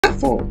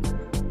phone.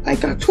 I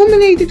got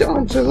terminated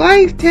on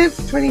July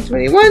 10th,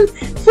 2021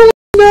 for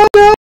no.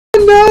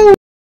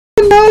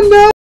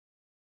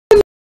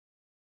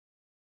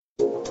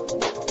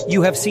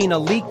 You have seen a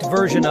leaked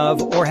version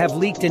of, or have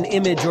leaked an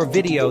image or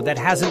video that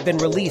hasn't been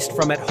released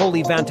from at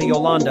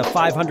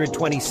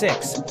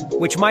HolyVantaYolanda526,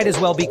 which might as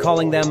well be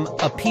calling them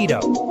a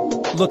pedo,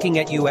 looking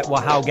at you at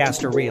Wahao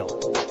Gaster Reel,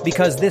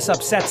 because this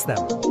upsets them,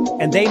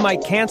 and they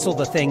might cancel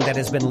the thing that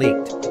has been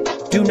leaked.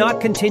 Do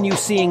not continue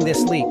seeing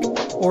this leak,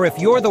 or if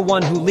you're the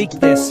one who leaked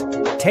this,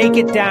 take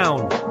it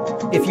down.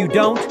 If you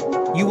don't,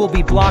 you will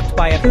be blocked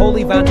by at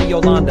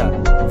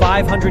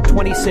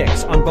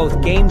HolyVantaYolanda526 on both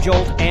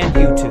GameJolt and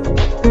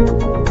YouTube.